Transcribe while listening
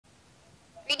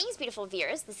Greetings, beautiful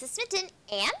viewers. This is Smitten,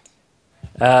 and...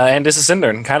 And this is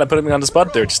Zindurn, kind of putting me on the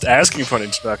spot there, just asking for an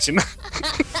introduction.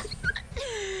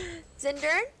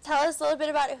 Zindurn, tell us a little bit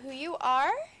about who you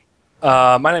are.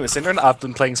 My name is Zindurn. I've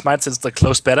been playing Smite since the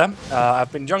closed beta.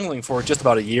 I've been jungling for just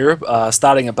about a year,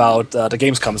 starting about the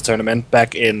Gamescom's tournament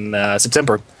back in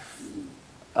September.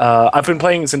 I've been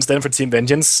playing since then for Team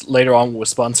Vengeance. Later on was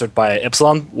sponsored by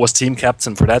Epsilon, was team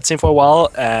captain for that team for a while,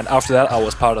 and after that I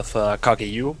was part of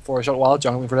Chang'e for a short while,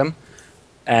 jungling for them.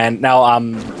 And now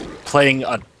I'm playing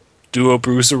a duo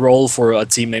bruiser role for a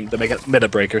team named the Meta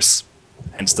Breakers,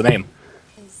 hence the name.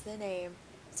 Hence the name.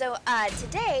 So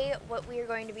today what we are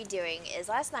going to be doing is,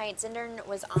 last night Zindurn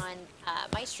was on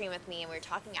my stream with me and we were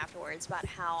talking afterwards about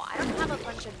how I don't have a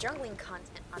bunch of jungling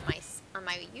content on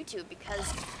my YouTube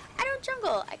because I don't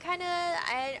jungle.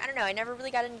 I don't know, I never really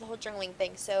got into the whole jungling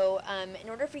thing. So in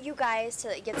order for you guys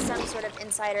to get some sort of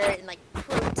insider and like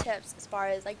pro tips as far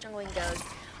as like jungling goes,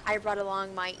 I brought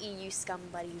along my EU scum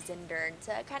buddy Zindurn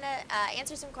to kind of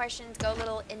answer some questions, go a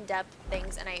little in-depth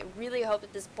things, and I really hope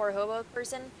that this poor hobo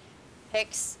person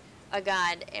picks a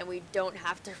god and we don't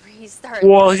have to restart.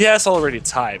 Well, he has already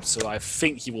typed, so I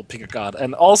think he will pick a god.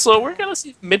 And also, we're gonna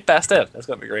see mid Bastet. That's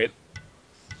gonna be great.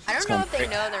 I don't know if they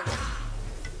know their...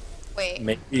 Wait.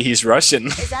 Maybe he's Russian.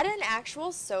 Is that an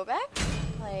actual Sobek?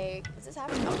 Like, is this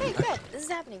happening? Okay, good. This is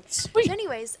happening. Sweet. So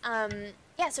anyways,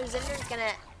 yeah, so Zindurn's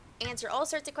gonna answer all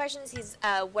sorts of questions. He's,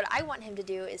 what I want him to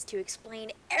do is to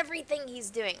explain everything he's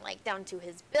doing, like down to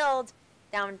his build,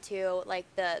 down to like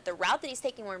the route that he's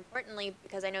taking, more importantly,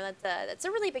 because I know that's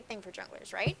a really big thing for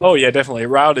junglers, right? Oh yeah, definitely.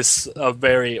 Route is a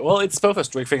very, well, it's both a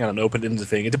strict thing and an open-ended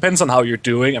thing. It depends on how you're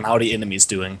doing and how the enemy's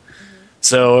doing.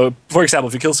 So, for example,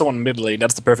 if you kill someone in mid lane,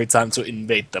 that's the perfect time to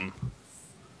invade them.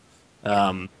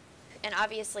 And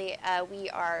obviously, we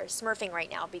are smurfing right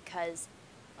now because,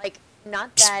 like,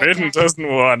 not that... Smitten doesn't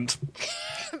want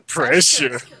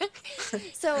pressure.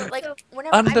 So, like,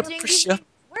 whenever I'm doing pressure.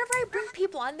 whenever I bring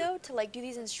people on, though, to, like, do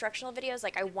these instructional videos,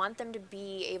 like, I want them to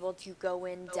be able to go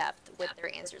in depth with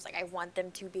their answers. Like, I want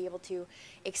them to be able to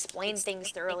explain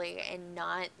things thoroughly and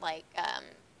not, like,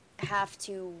 have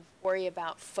to worry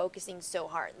about focusing so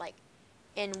hard. Like,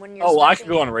 and when you're... Oh, well, I could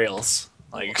go on rails.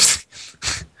 Like...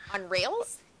 On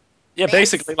rails? Yeah, Rants?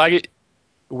 basically, like,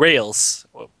 rails.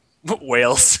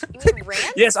 Whales. You mean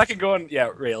rants? Yes, I could go on, yeah,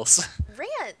 rails.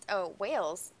 Rant? Oh,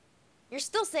 whales. You're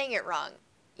still saying it wrong.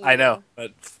 I know,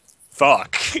 but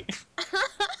fuck.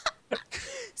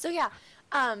 So yeah,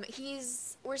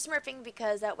 we're smurfing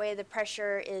because that way the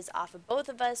pressure is off of both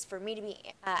of us, for me to be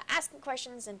asking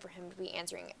questions and for him to be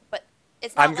answering it. But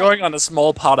it's not I'm going on a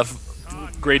small part of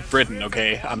Great Britain,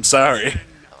 okay? I'm sorry.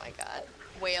 Oh my god.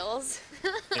 Wales.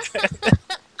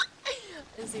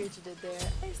 I see what you did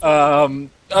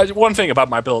there. One thing about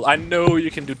my build, I know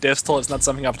you can do death toll. It's not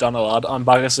something I've done a lot on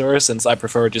Bakasura, since I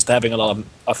prefer just having a lot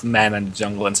of mana in the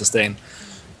jungle and sustain.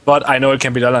 But I know it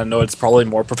can be done, I know it's probably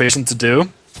more proficient to do.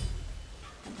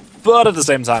 But at the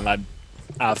same time,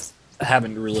 I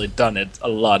haven't really done it a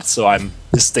lot, so I'm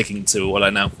just sticking to what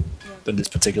I know. Than this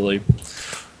particularly.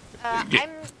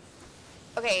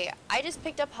 Okay, I just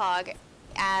picked up Hog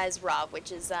as Rob,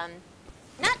 which is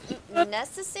not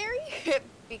necessary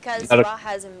because Ra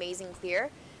has amazing clear,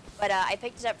 but I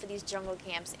picked it up for these jungle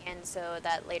camps, and so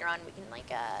that later on we can like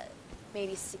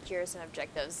maybe secure some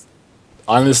objectives.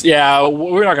 Honestly, yeah,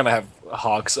 we're not gonna have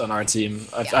Hogs on our team.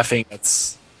 I think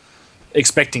that's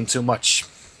expecting too much.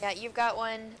 Yeah, you've got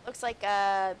one. Looks like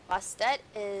Bastet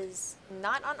is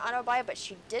not on auto buy, but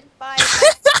she did buy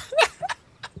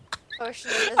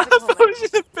potion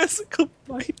of physical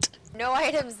bite. No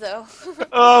items though.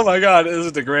 Oh my god, this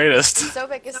is the greatest.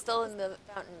 Sobek is still in the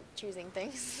fountain choosing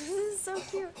things. This is so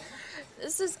cute.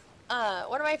 This is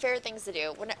one of my favorite things to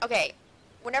do.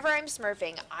 Whenever I'm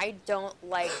smurfing, I don't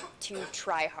like to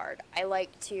try hard. I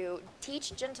like to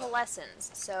teach gentle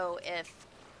lessons. So if,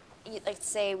 let's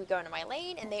say we go into my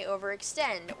lane and they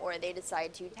overextend or they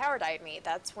decide to tower dive me,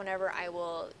 that's whenever I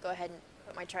will go ahead and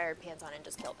put my tryhard pants on and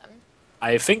just kill them.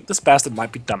 I think this bastard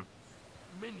might be dumb.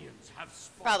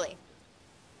 Probably.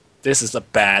 This is a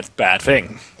bad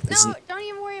thing. No, don't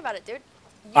even worry about it, dude.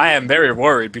 I am very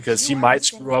worried because he might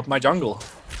screw up my jungle.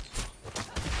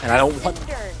 And I don't want...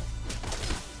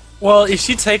 Well, if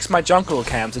she takes my jungle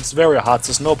camps, it's very hard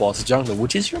to snowball the jungle,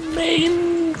 which is your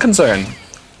main concern.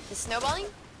 The snowballing?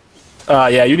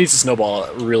 Yeah, you need to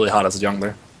snowball really hard as a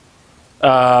jungler.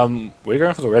 We're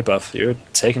going for the red buff. You're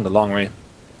taking the long way.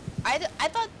 I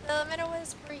thought the meta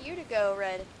was for you to go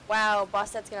red. Wow,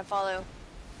 Bastet's gonna follow.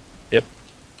 Yep.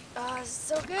 Oh,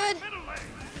 so good.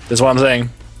 That's what I'm saying.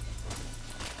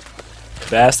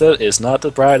 Bastet is not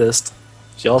the brightest.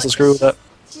 She also screwed up.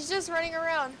 She's just running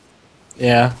around.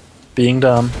 Yeah, being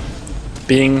dumb.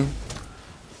 Being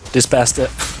this Bastet.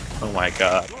 Oh my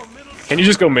god. Can you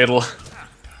just go middle?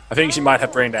 I think she might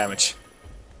have brain damage.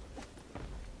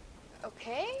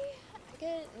 Okay.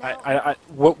 No.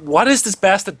 What is this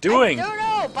Bastet doing? I don't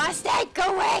know. Bastet,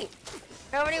 go away.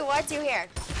 Nobody wants you here.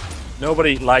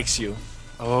 Nobody likes you.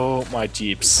 Oh my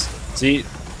jeeps. See,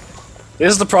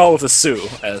 this is the problem with the Sue,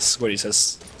 as what he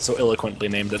says so eloquently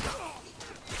named it.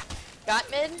 Got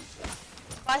mid?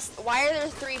 Why are there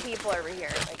 3 people over here?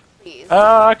 Like, please.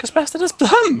 Cause Bastet is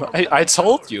dumb. I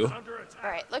told you.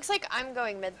 Alright, looks like I'm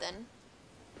going mid then.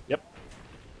 Yep.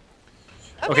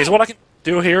 Okay, so what I can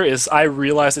do here is I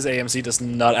realize this AMC does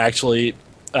not actually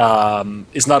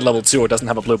is not level 2 or doesn't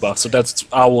have a blue buff, so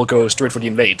I will go straight for the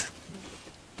invade.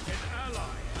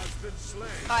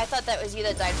 Oh, I thought that was you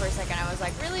that died for a second. I was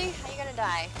like, really? How you gonna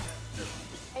die?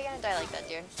 How you gonna die like that,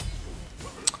 dude?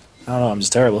 I don't know, I'm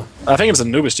just terrible. I think it's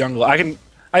Anubis jungle.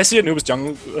 I see Anubis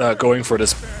jungle going for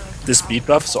this speed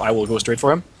buff, so I will go straight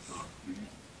for him.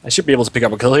 I should be able to pick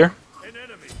up a kill here.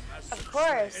 Of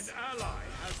course.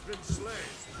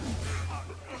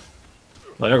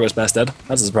 Well, there goes Bastet.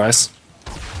 That's a surprise.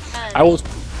 I will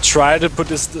try to put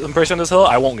this impression on this hill.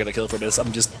 I won't get a kill for this.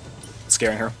 I'm just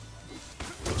scaring her.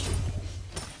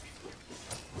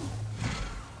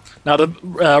 Now the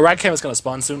rag cam is gonna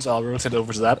spawn soon, so I'll rotate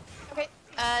over to that. Okay.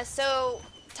 So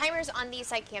timers on these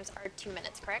side camps are 2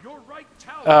 minutes, correct?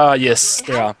 Yes,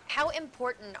 they are. How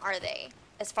important are they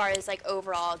as far as like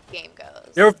overall game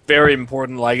goes? They're very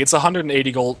important. Like it's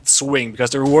 180 gold swing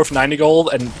because they're worth 90 gold,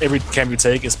 and every camp you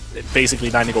take is basically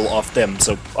 90 gold off them,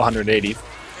 so 180.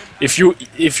 If you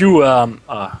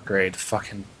great,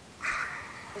 fucking.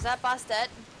 Is that Bastet?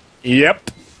 Yep.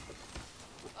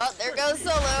 Oh, there goes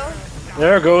Solo.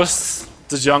 There goes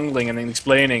the jungling and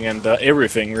explaining and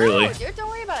everything, really. No, dude, don't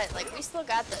worry about it. Like, we still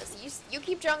got this. You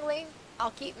keep jungling,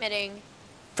 I'll keep midding.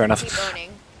 Fair enough. Keep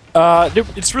owning.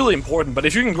 It's really important, but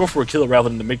if you can go for a kill rather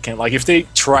than the mid camp, like if they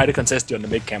try to contest you on the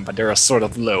mid camp but they're sort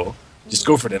of low, just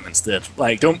go for them instead.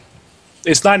 Like, don't.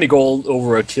 It's 90 gold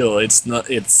over a kill. It's not.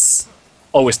 It's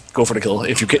always go for the kill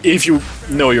if you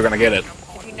know you're gonna get it.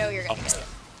 If you know you're gonna get it.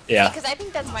 Yeah. Because I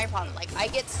think that's my problem. Like, I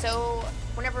get so.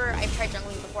 Whenever I've tried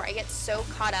jungling before, I get so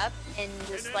caught up in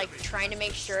just like trying to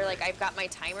make sure like I've got my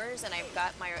timers and I've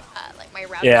got my like my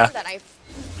route that I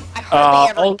hardly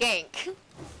ever gank.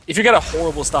 If you get a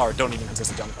horrible start, don't even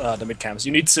contest the mid camps.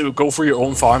 You need to go for your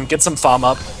own farm, get some farm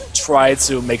up, try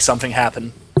to make something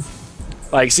happen.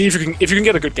 Like, see if you can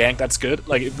get a good gank, that's good.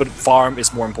 Like, but farm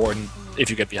is more important if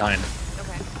you get behind.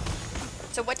 Okay.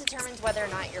 So what determines whether or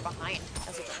not you're behind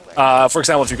as a jungler? For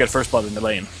example, if you get first blood in the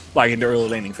lane, like in the early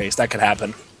laning phase, that could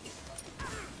happen.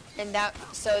 And that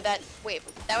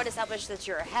would establish that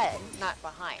you're ahead, not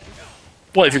behind.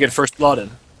 Well, if you get first blooded,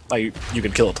 like you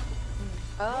can kill it.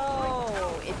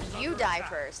 Oh, if you die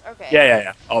first, okay.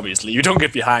 Yeah. Obviously, you don't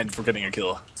get behind for getting a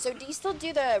kill. So do you still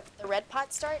do the red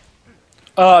pot start?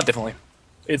 Definitely.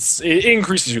 It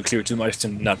increases your clear too much to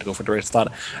not to go for the red start.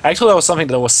 Actually, that was something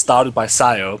that was started by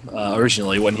Sayo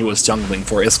originally when he was jungling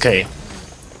for SK.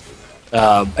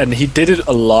 And he did it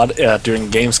a lot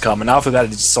during Gamescom, and after that, it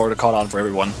just sort of caught on for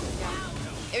everyone.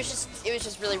 Yeah. It was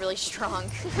just really strong.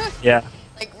 Yeah.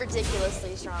 Like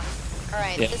ridiculously strong. All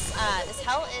right, yeah. This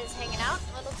hell is hanging out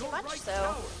a little too much,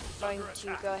 so I'm going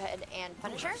to go ahead and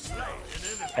punish her.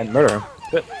 And murder him.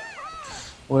 Good.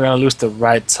 We're gonna lose the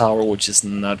right tower, which is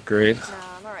not great. No,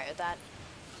 I'm alright with that.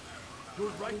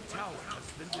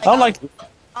 Like,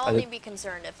 I'll only be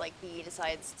concerned if like he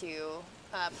decides to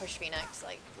push Phoenix,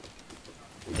 like.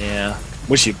 Yeah,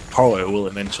 which he probably will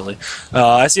eventually.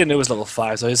 I see Anubis level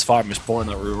 5, so his farm is probably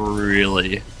not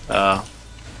really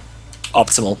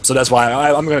optimal. So that's why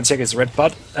I'm going to check his red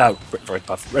buff,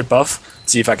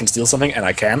 see if I can steal something, and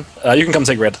I can. You can come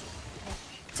take red.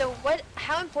 So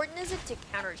how important is it to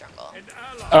counter jungle?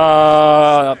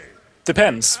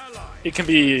 Depends. It can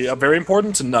be very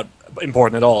important to not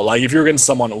important at all. Like if you're against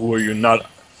someone who you're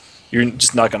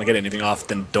just not going to get anything off,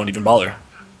 then don't even bother.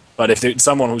 But if it's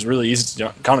someone who's really easy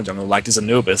to counter jungle, like this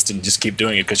Anubis, then just keep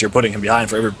doing it because you're putting him behind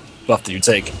for every buff that you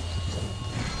take.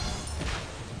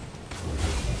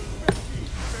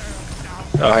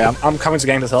 Okay, I'm coming to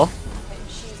gank this hill.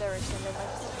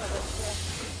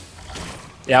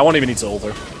 Yeah, I won't even need to ult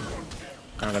her.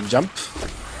 I'm gonna jump.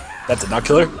 That did not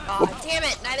kill her. Oh, damn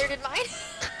it, neither did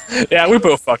mine. Yeah, we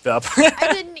both fucked up.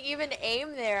 I didn't even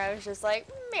aim there, I was just like,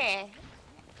 meh.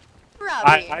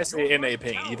 I say NA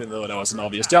ping, even though that was an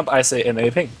obvious jump, I say NA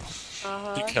ping.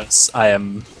 Because I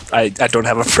don't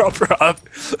have a proper up.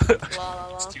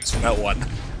 Excuse me, that one.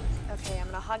 Okay, I'm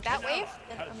gonna hog that wave,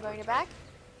 then I'm going to back.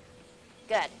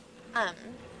 Good.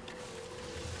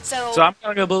 So I'm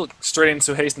gonna go straight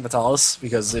into Hasten Fatalis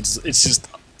because it's just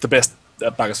the best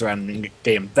Bakasura in the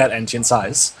game. That engine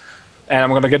size, and I'm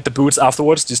gonna get the boots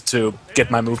afterwards just to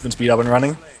get my movement speed up and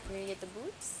running. You're gonna get the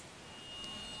boots?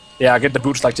 Yeah, I get the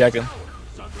boots like Jagged.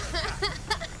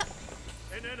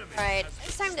 Alright,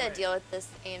 it's time to deal with this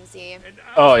AMC.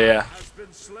 Oh yeah.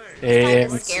 It's time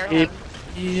to scare him.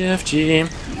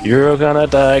 EFG, you're gonna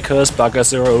die cause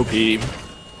Bakasura OP.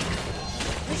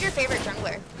 Who's your favorite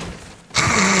jungler?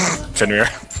 Fenrir.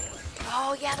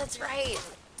 Oh yeah, that's right.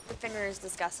 Fenrir is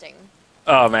disgusting.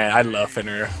 Oh man, I love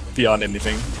Fenrir beyond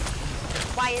anything.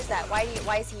 Why is that?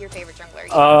 Why is he your favorite jungler?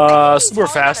 I think he's Super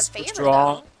fallen out of fast, favor,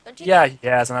 strong. though, don't you Yeah, think?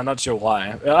 yes, and I'm not sure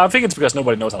why. I think it's because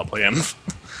nobody knows how to play him.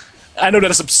 I know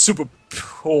that's a super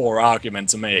poor argument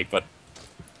to make, but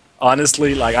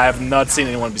honestly, like I have not seen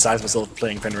anyone besides myself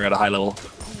playing Fenrir at a high level.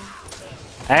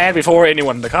 And before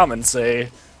anyone in the comments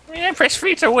say, "Yeah, press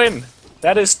free to win."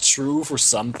 That is true for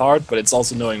some part, but it's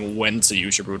also knowing when to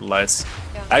use your brutalize.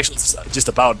 Yeah. Actually, it's just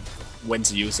about when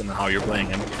to use and how you're playing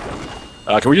him.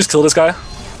 Can we just kill this guy?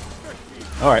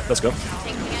 Alright, let's go.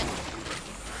 Taking it.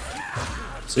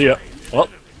 See ya. Well,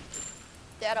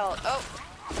 Dead ult. Oh.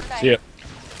 Okay. see ya.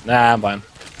 Nah, I'm fine.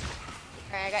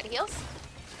 Alright, I got heals.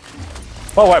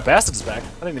 Oh, wow, Bastet is back.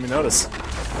 I didn't even notice.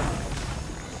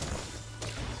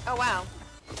 Oh wow.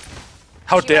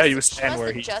 How She dare must- you she stand must where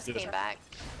have he just did came it. back.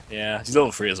 Yeah, he's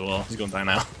level 3 as well. He's gonna die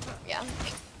now. Yeah.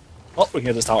 Oh, we can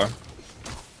get this tower.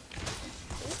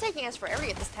 This is taking us forever to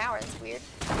get this tower. That's weird.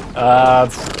 I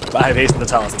have haste in the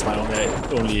talents. It's my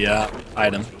only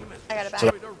item. I got it back.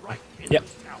 So yep.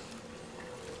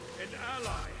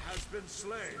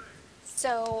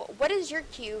 So, what is your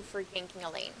cue for ganking a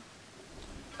lane?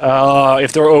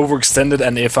 If they're overextended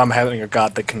and if I'm having a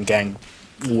god that can gank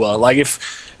well. Like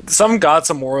if some gods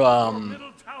are more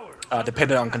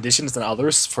dependent on conditions than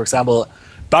others. For example,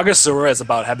 Bakasura is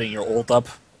about having your ult up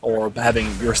or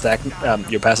having your stack,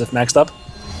 your passive maxed up.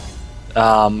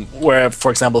 Where,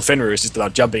 for example, Fenrir is just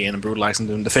about jumping in and brutalizing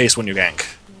them in the face when you gank.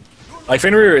 Like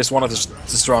Fenrir is one of the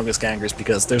strongest gankers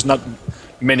because there's not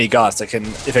many gods that can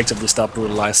effectively stop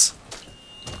brutalize.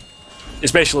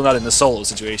 Especially not in the solo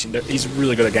situation. He's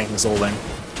really good at ganking solo lane.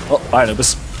 Oh, bye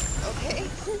Anubis. Okay.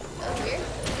 That's weird.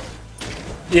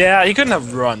 Yeah, he couldn't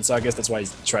have run, so I guess that's why he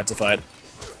tried to fight.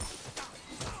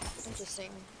 Interesting.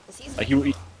 Is he? Like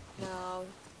No. Oh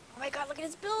my god! Look at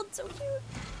his build. So cute.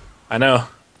 I know.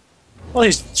 Well,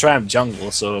 he's trying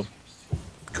jungle, so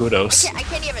kudos. I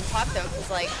can't even talk though, because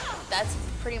like that's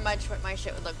pretty much what my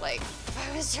shit would look like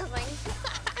if I was juggling.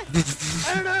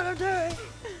 I don't know what I'm doing.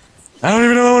 I don't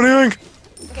even know what I'm doing.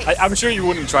 Okay. I'm sure you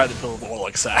wouldn't try to build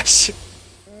Warlock Sash.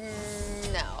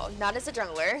 No, not as a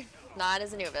jungler, not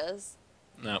as Anubis.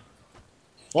 No.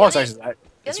 Warlock Sash is... The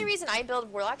only reason I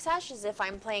build Warlock Sash is if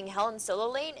I'm playing Hell in solo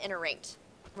lane in a ranked.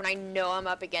 When I know I'm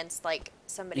up against like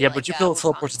somebody. Yeah, like, but you build Wukong.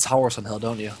 teleport to towers on Hell,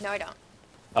 don't you? No, I don't.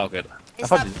 Oh, good. I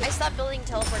thought you did. stopped building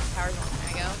teleport to towers a long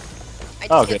time ago. I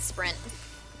just Oh, hit good. sprint.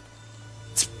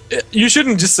 You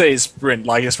shouldn't just say sprint.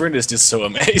 Like, a sprint is just so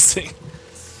amazing.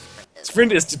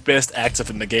 Sprint is the best active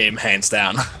in the game, hands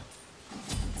down.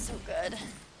 So good.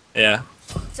 Yeah.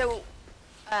 So,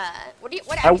 what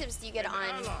actives do you get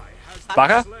on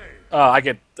Baka? I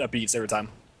get beats every time.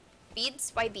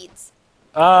 beads? Why beads?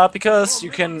 Because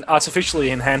you can artificially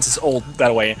enhance his ult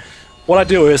that way. What I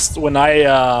do is, when I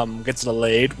get to the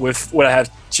lane with when I have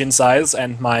chin size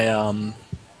and my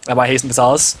hasten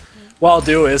Vitalis, what I'll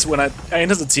do is when I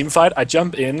enter the team fight, I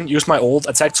jump in, use my ult,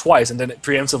 attack twice, and then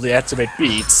preemptively activate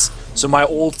beats. So my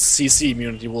ult CC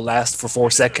immunity will last for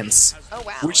 4 seconds, Oh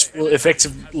wow. which will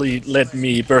effectively let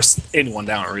me burst anyone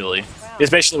down, really. Wow.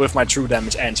 Especially with my true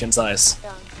damage and chin size.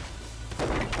 Yeah.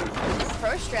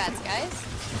 Pro strats, guys.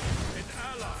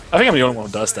 I think I'm the only one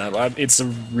who does that, but it's a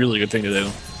really good thing to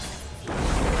do.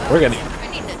 We're getting...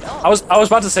 I need to know. I was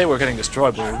about to say we're getting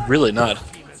destroyed, but we're really not.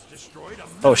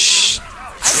 Oh shh. I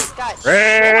just got shit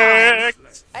Rick! on.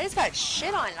 I just got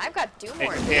shit on. I've got Hey,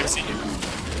 Doomor.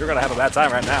 AMC, you're gonna have a bad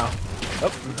time right now.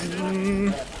 Oh.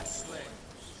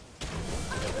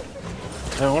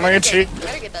 I wanna get cheat. You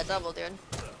better get that double, dude.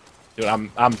 Dude, I'm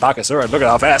Bakasura. Look at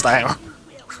how fast I am.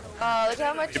 Look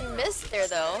how much you missed there,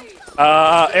 though.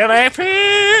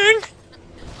 NAPing!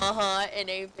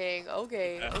 NA ping.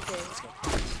 Okay, okay.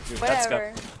 Dude,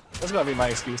 Whatever. that's gonna be my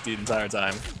excuse the entire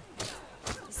time.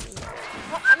 Let's see here.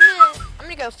 Well, I'm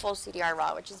gonna go full CDR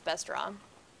raw, which is best raw.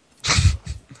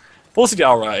 Full CD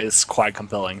Aura is quite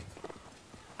compelling.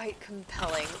 Quite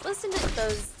compelling. Listen to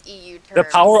those EU terms. The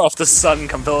power of the sun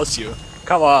compels you.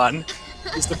 Come on.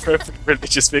 He's the perfect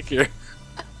religious figure.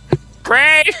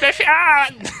 Praise the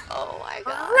sun! Oh my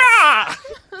god. Rah!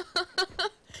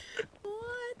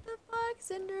 What the fuck,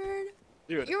 Zindurn?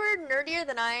 Dude. You were nerdier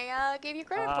than I gave you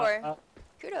credit for.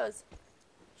 Kudos.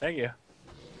 Thank you.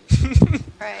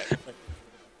 Alright.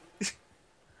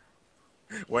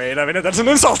 Wait a minute, that's an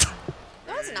insult!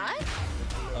 No, it's not.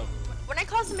 Oh. When I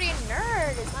call somebody a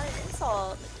nerd, it's not an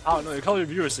insult. Oh no, you call your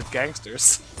viewers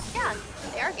gangsters. Yeah,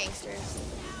 they are gangsters.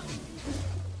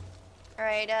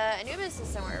 Alright, Anubis is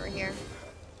somewhere over here.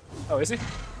 Oh, is he?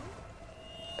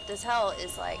 But this hell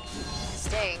is like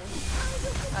sting.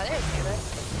 Oh, there's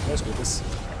Anubis. That's good. This.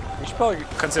 We should probably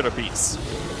consider beats.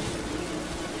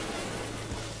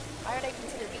 Why would I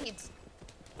consider beads?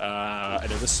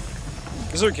 Anubis.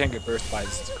 This one can't get burst by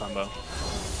this combo.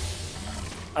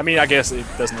 I mean, I guess it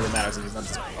doesn't really matter since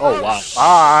he's not. Oh wow!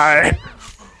 Bye.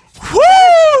 Woo!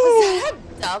 Was that a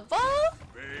double?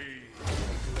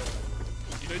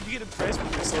 You know, you get impressed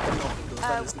when you say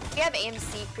that. We have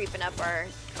AMC creeping up our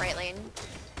right lane.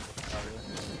 Oh, really?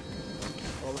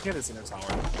 Well, look at this inner tower.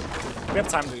 We have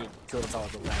time to kill the tower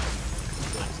build back.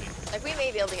 Like, we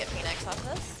may be able to get Phoenix off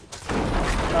this.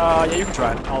 Yeah, you can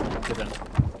try it. I'll get him.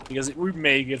 Because we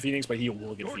may get Phoenix, but he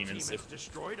will get Phoenix if...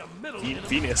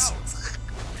 Venus.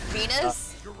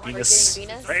 Venus? Venus.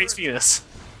 Venus? Praise Venus.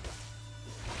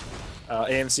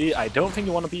 AMC, I don't think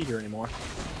you want to be here anymore.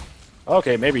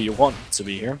 Okay, maybe you want to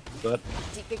be here, but...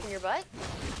 Is he kicking your butt?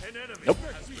 Nope.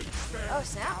 Oh,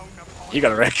 snap. He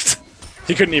got wrecked.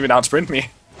 He couldn't even outsprint me.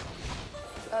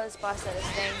 Oh, this Bastet is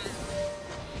staying.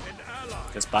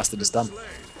 Because Bastet is dumb.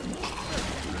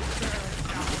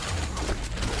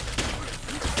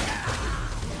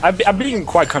 I'm being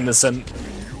quite condescending.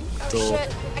 Oh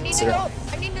shit, I need an adult!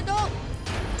 I need an adult!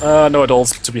 No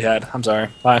adults to be had. I'm sorry.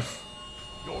 Bye.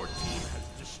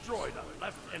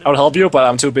 I would help you, but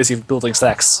I'm too busy building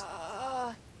stacks.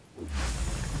 Oh,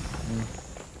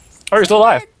 you're still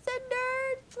alive!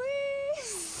 Zindurn,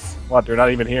 please! What? They're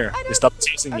not even here. They stopped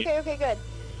chasing you. Okay, good.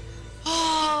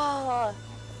 Oh,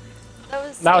 that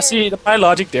was Now, scary. see, my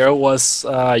logic there was,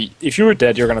 if you were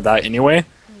dead, you're gonna die anyway.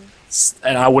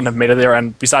 And I wouldn't have made it there,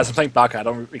 and besides I'm playing Bacchus, I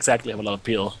don't exactly have a lot of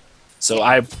peel. So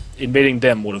invading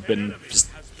them would have been just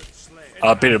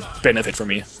a bit of benefit for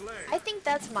me. I think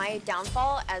that's my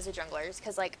downfall as a jungler,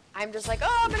 because like I'm just like,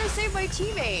 oh, I'm gonna save my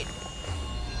teammate.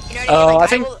 You know what I mean?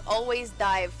 Like, I will always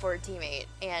dive for a teammate,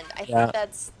 and I think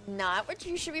that's not what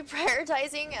you should be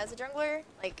prioritizing as a jungler.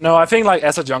 Like, no, I think like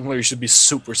as a jungler you should be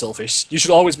super selfish. You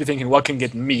should always be thinking what can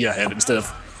get me ahead instead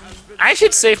of I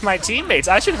should save my teammates.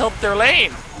 I should help their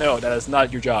lane. No, that is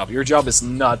not your job. Your job is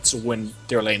not to win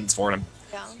their lanes for them.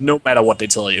 yeah. No matter what they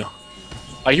tell you.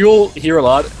 Like, you'll hear a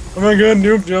lot, oh my god,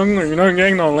 noob jungler, you're not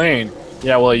getting no lane.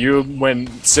 Yeah, well, you win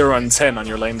 0 and 10 on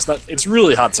your lane. It's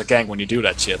really hard to gank when you do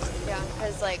that shit. Yeah,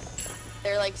 because like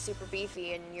they're like super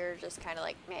beefy and you're just kind of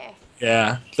like meh.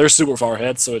 Yeah, they're super far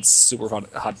ahead, so it's super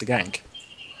hard to gank.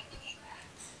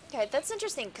 Okay, that's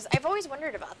interesting because I've always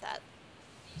wondered about that.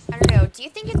 I don't know. Do you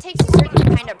think it takes a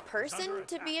certain kind of person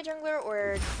to be a jungler,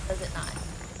 or does it not?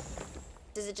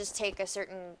 Does it just take a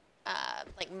certain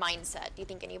like mindset? Do you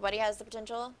think anybody has the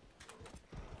potential?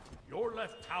 Your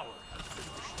left tower has been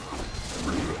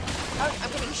destroyed. Oh,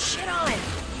 I'm getting shit on.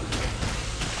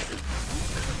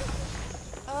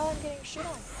 Oh, I'm getting shit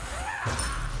on.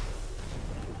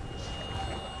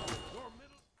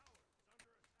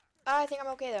 Oh, I think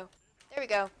I'm okay though. There we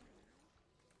go.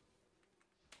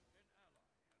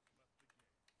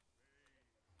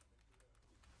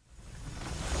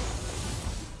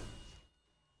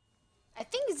 I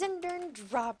think Zindurn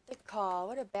dropped the call.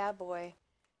 What a bad boy.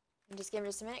 Just give him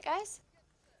just a minute, guys.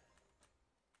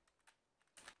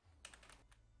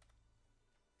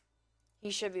 He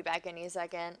should be back any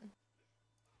second.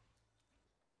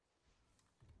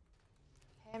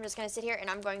 Okay, I'm just gonna sit here and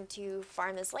I'm going to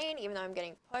farm this lane, even though I'm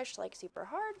getting pushed like super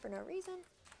hard for no reason.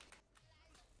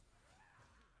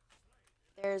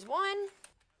 There's one.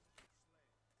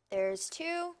 There's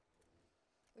two.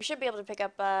 We should be able to pick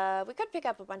up, we could pick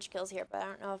up a bunch of kills here, but I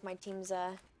don't know if my team's,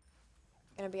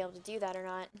 gonna be able to do that or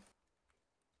not.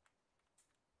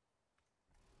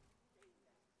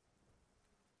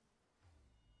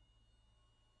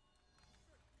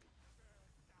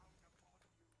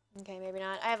 Okay, maybe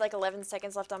not. I have like 11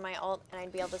 seconds left on my ult, and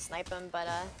I'd be able to snipe him, but,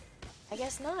 I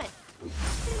guess not.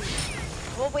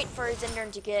 We'll wait for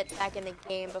Zindurn to get back in the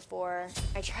game before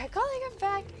I try calling him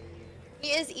back. He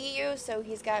is EU, so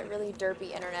he's got really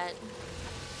derpy internet.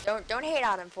 Don't hate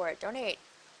on him for it. Don't hate.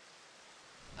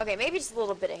 Okay, maybe just a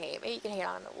little bit of hate. Maybe you can hate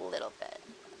on him a little bit.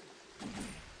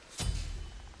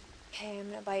 Okay, I'm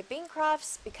gonna buy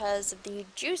Bancrofts because of the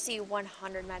juicy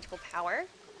 100 magical power.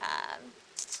 I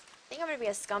think I'm gonna be a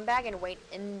scumbag and wait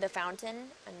in the fountain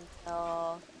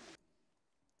until...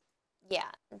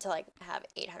 yeah, until I have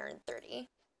 830.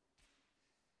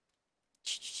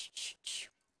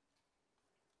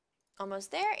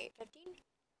 almost there. 8:15.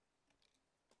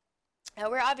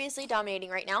 We're obviously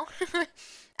dominating right now.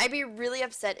 I'd be really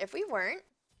upset if we weren't.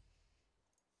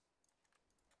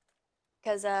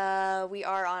 Because we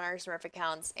are on our Smurf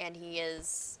accounts, and he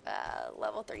is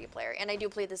level 30 player. And I do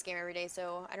play this game every day,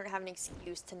 so I don't have an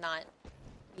excuse to not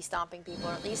be stomping people,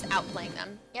 or at least outplaying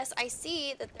them. Yes, I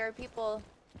see that there are people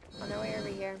on their way over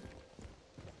here.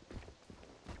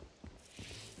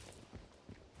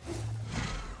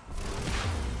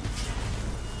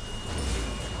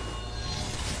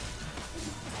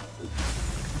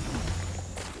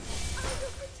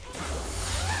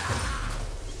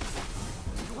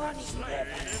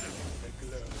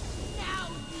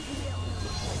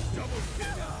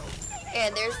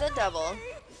 And there's the double.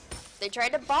 They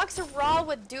tried to box a Raw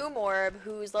with Doom Orb,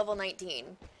 who's level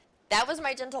 19. That was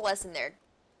my gentle lesson there.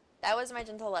 That was my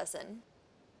gentle lesson.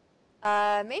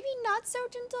 Maybe not so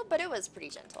gentle, but it was pretty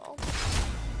gentle.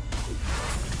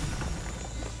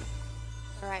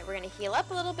 Alright, we're gonna heal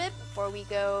up a little bit before we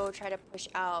go try to push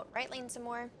out right lane some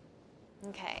more.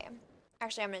 Okay.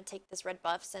 Actually, I'm gonna take this red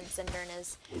buff since Zindurn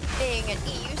is being an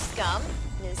EU scum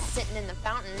and is sitting in the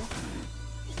fountain.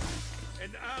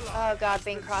 Oh god,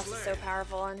 Bane Cross is so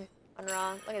powerful on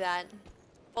Raw. Look at that.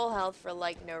 Full health for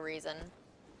like no reason.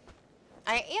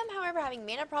 I am, however, having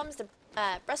mana problems. The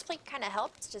breastplate kind of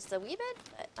helped just a wee bit,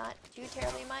 but not too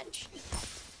terribly much.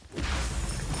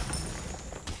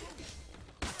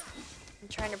 I'm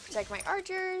trying to protect my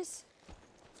archers.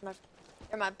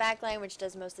 They're my backline, which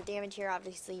does most of the damage here.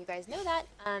 Obviously, you guys know that.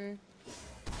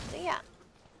 So yeah.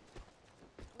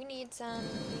 We need some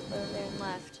people over there and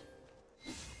left.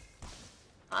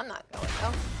 I'm not going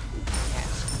though. Yeah,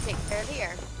 take care of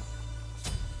here.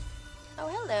 Oh,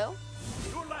 hello.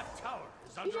 Your left tower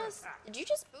is under attack. Did you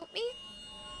just boot me?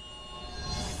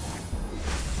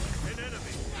 An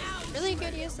enemy. Really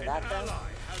good use of that though. An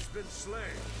ally has been slain.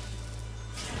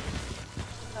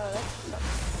 Oh,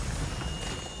 that's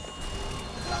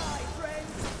Bye,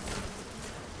 friends.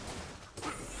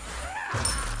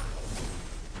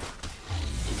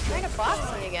 trying to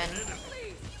box me again.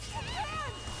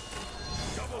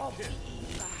 Double kill.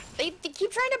 They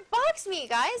keep trying to box me,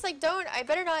 guys. Like, I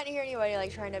better not hear anybody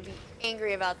like trying to be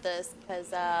angry about this,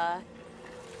 because yeah,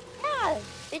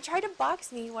 they tried to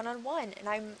box me one-on-one, and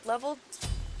I'm level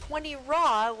 20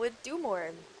 Raw with Doom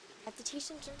Orb. I have to teach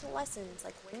them gentle lessons,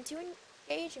 like when to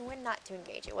engage and when not to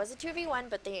engage. It was a 2v1,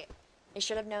 but they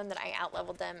should have known that I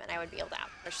outleveled them and I would be able to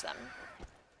outpush them.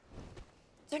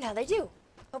 So now they do,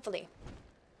 hopefully.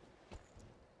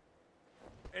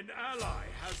 An ally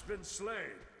has been slain.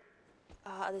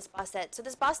 This Bastet. So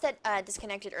this Bastet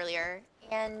disconnected earlier,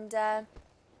 and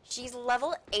she's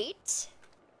level 8.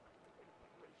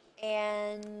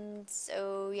 And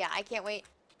so yeah, I can't wait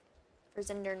for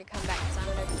Zindurn to come back, so I'm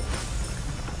gonna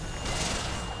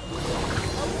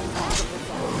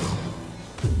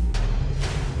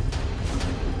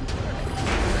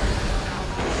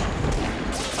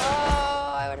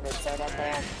oh, I would have been so dead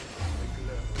there.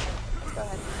 Let's go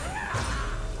ahead.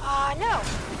 Ah, no!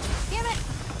 Damn it!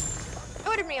 I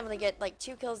would have been able to get like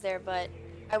 2 kills there, but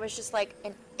I was just like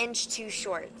an inch too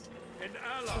short. An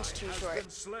ally Inch too has short. been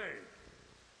slain.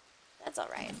 That's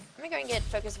alright. I'm gonna go and get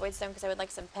Focus Void Stone because I would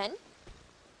like some pen.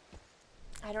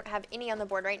 I don't have any on the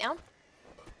board right now.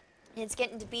 It's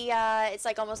getting to be, it's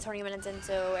like almost 20 minutes in,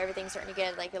 so everything's starting to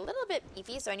get like a little bit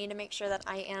beefy, so I need to make sure that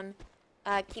I am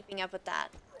keeping up with that.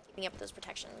 Keeping up with those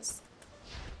protections.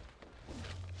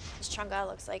 This Chang'e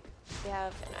looks like we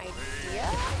have an idea.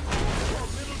 Your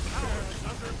middle tower is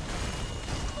under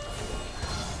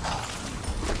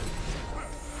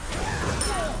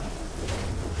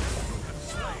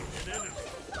slain an enemy.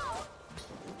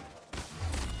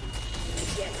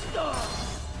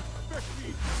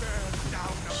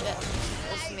 Shit.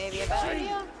 This may be a bad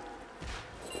idea.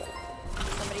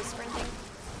 Somebody's sprinting.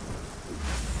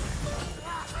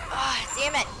 Ah,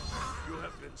 damn it! You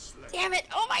have been slain. Damn it!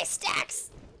 Oh, my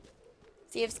stacks!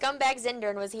 See, if Scumbag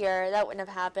Zindurn was here, that wouldn't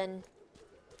have happened.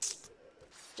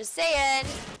 Just saying.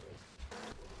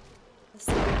 Let's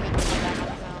see if we can get back on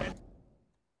the phone.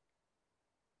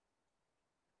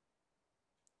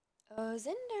 Oh,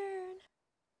 Zindurn.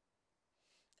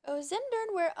 Oh,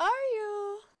 Zindurn, where are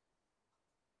you?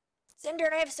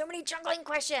 Zindurn, I have so many jungling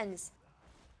questions.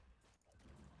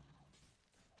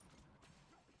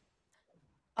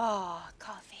 Oh,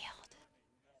 call failed.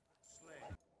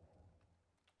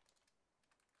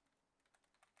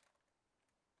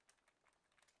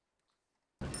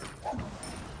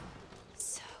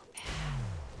 So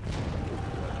bad.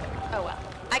 Oh well,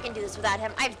 I can do this without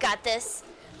him. I've got this.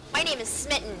 My name is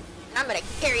Smitten, and I'm gonna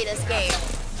carry this game.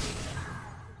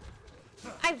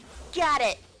 I've got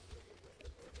it.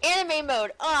 Anime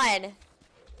mode on.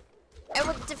 I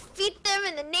will defeat them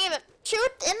in the name of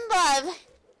truth and love.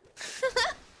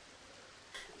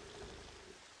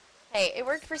 Hey, it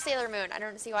worked for Sailor Moon. I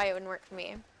don't see why it wouldn't work for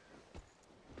me.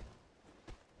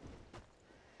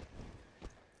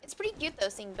 It's pretty cute though,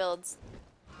 seeing builds.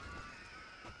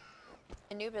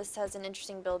 Anubis has an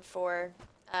interesting build for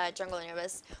Jungle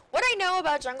Anubis. What I know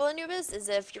about Jungle Anubis is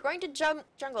if you're going to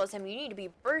jungle as him, you need to be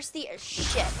bursty as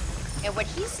shit. And what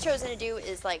he's chosen to do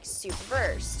is like super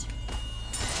burst.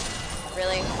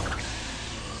 Really?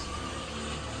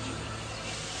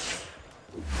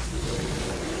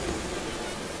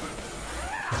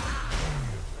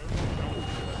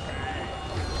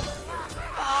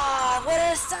 Ah, what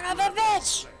a son of a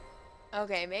bitch!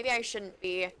 Okay, maybe I shouldn't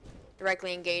be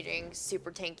directly engaging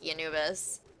super tanky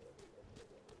Anubis.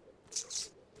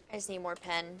 I just need more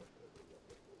pen.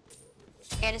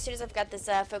 And as soon as I've got this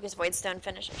Focus Void Stone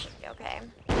finished, I should be okay.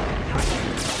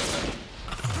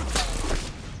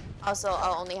 Also,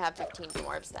 I'll only have 15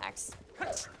 Dwarf stacks.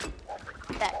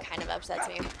 That kind of upsets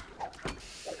me.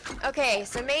 Okay,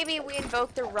 so maybe we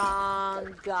invoked the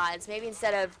wrong gods. Maybe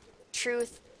instead of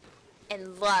truth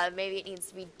and love, maybe it needs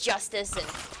to be justice and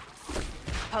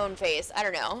pone face. I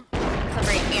don't know. It's not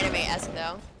very anime-esque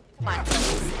though. Come on.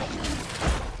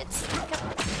 It's get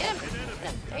him. Get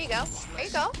him. There you go. There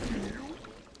you go.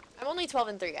 I'm only 12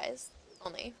 and 3, guys.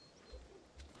 Only.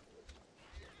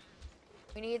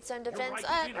 We need some defense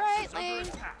at right lane.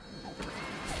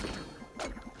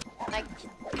 Like,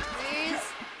 please.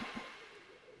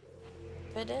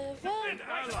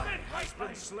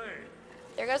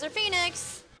 There goes our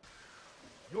Phoenix.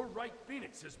 Your right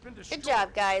Phoenix has been destroyed. Good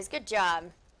job, guys. Good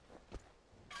job.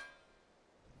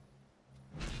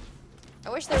 I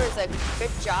wish there was a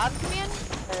good job command,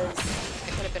 because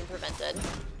it could have been prevented.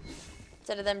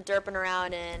 Instead of them derping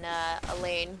around in a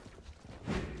lane.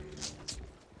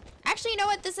 Actually, you know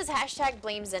what? This is hashtag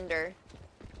blame Zindurn.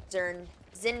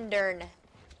 Zindurn.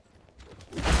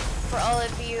 For all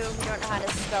of you who don't know how to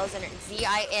spell Zindurn,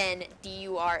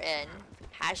 Z-I-N-D-U-R-N.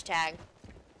 Hashtag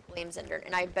blame Zindurn.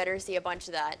 And I better see a bunch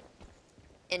of that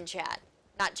in chat.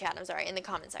 Not chat, I'm sorry, in the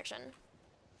comment section.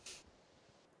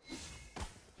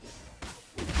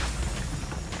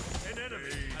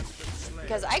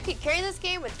 Because I could carry this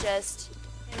game with just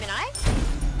him and I.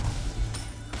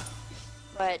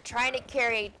 But trying to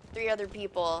carry 3 other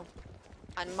people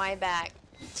on my back,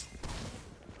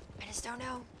 I just don't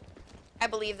know. I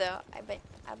believe though.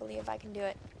 I believe I can do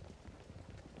it.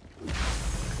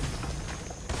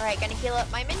 Alright, gonna heal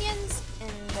up my minions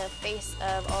in the face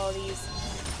of all these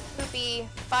poopy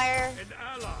fire. An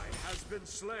ally has been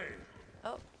slain.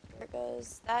 Oh, there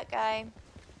goes that guy.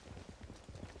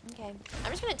 Okay,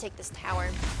 I'm just gonna take this tower.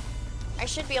 I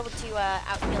should be able to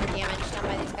outheal the damage done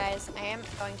by these guys. I am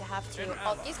going to have to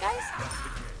ult these guys.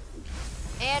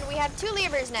 And we have 2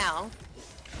 levers now.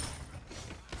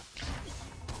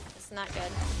 It's not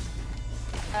good.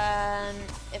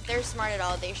 If they're smart at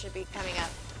all, they should be coming up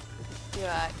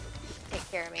to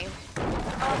take care of me.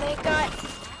 Oh, they got...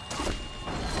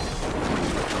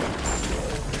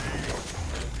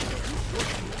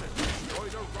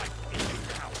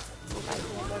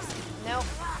 Nope,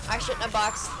 I shouldn't have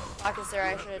boxed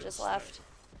Bakasura, I should have just left.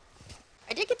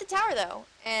 I did get the tower though,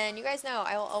 and you guys know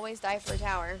I will always die for a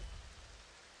tower.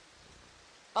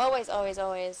 Always, always,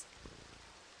 always.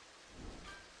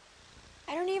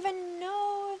 I don't even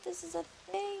know if this is a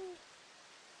thing.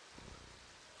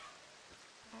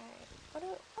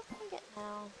 Alright, what can I get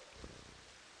now?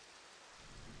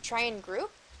 Try and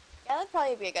group? Yeah, that'd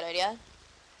probably be a good idea.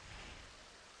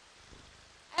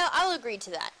 I'll agree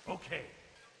to that. Okay.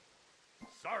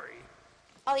 Sorry.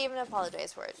 I'll even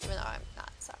apologize for it, even though I'm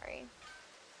not sorry.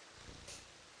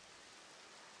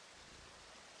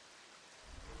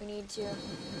 We need to...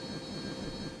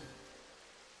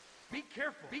 Be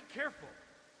careful. Be careful.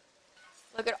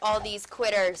 Look at all these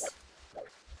quitters.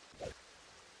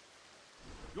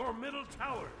 Your middle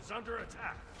tower is under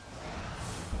attack.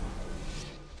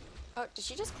 Oh, did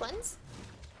she just cleanse?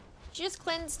 She just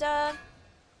cleansed,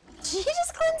 She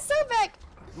just cleansed Sobek!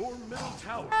 Your middle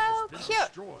tower Oh, has been cute.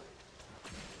 destroyed.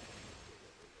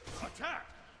 Attack!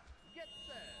 Get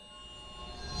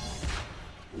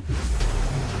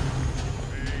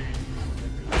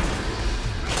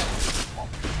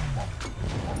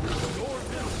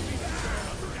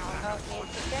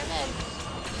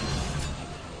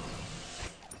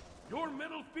Your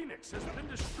middle phoenix has been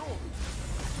destroyed.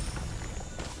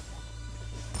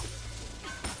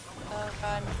 Oh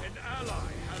god. An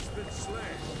ally has been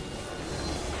slain.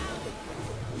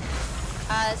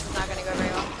 This is not gonna go very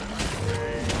well.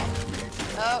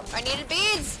 Oh, I needed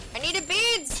beads! I needed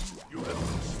beads! You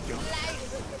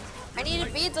have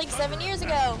it's like 7 years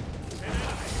ago.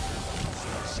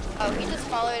 Oh, he just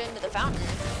followed into the fountain.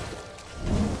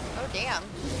 Oh, damn.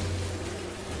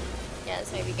 Yeah,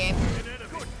 this may be game.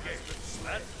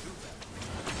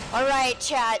 Alright,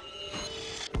 chat.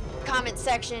 Comment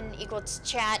section equals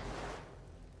chat.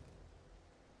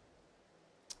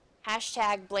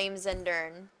 Hashtag blame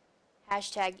Zindurn.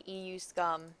 Hashtag EU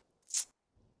scum.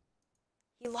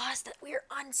 He lost that. We're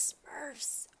on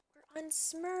Smurfs. We're on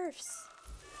Smurfs.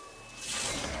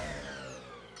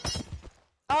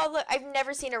 Oh, look. I've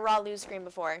never seen a Raw lose screen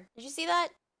before. Did you see that?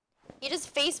 He just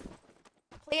face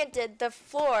planted the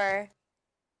floor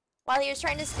while he was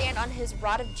trying to stand on his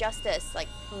rod of justice. Like,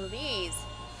 please.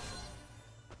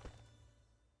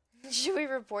 Should we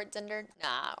report Zindurn?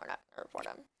 Nah, we're not gonna report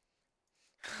him.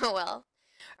 Oh well.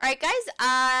 Alright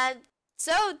guys,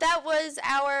 so that was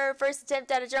our first attempt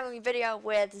at a jungling video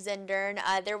with Zindurn.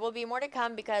 There will be more to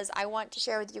come because I want to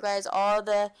share with you guys all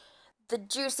the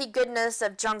juicy goodness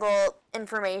of jungle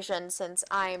information since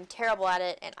I'm terrible at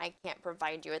it and I can't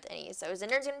provide you with any. So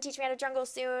Zindurn's going to teach me how to jungle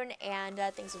soon and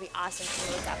things will be awesome.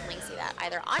 And you'll definitely see that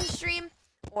either on stream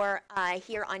or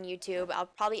here on YouTube. I'll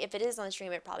probably, if it is on the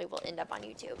stream, it probably will end up on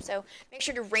YouTube. So make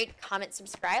sure to rate, comment,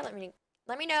 subscribe.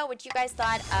 Let me know what you guys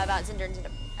thought about Zindurn's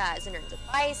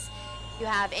advice. If you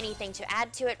have anything to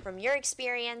add to it from your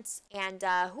experience, and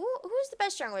who's the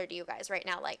best jungler to you guys right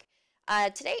now? Like,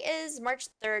 today is March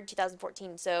 3rd,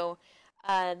 2014. So,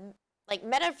 like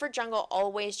meta for jungle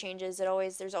always changes.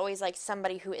 There's always like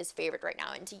somebody who is favored right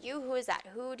now. And to you, who is that?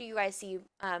 Who do you guys see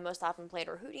most often played,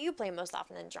 or who do you play most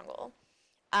often in jungle?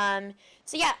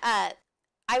 So yeah,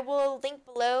 I will link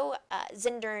below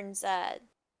Zindurn's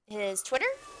his Twitter,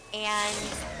 and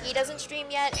he doesn't stream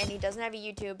yet, and he doesn't have a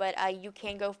YouTube, but you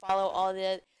can go follow all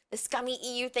the scummy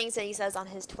EU things that he says on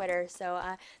his Twitter. So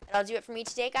that'll do it for me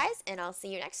today, guys, and I'll see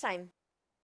you next time.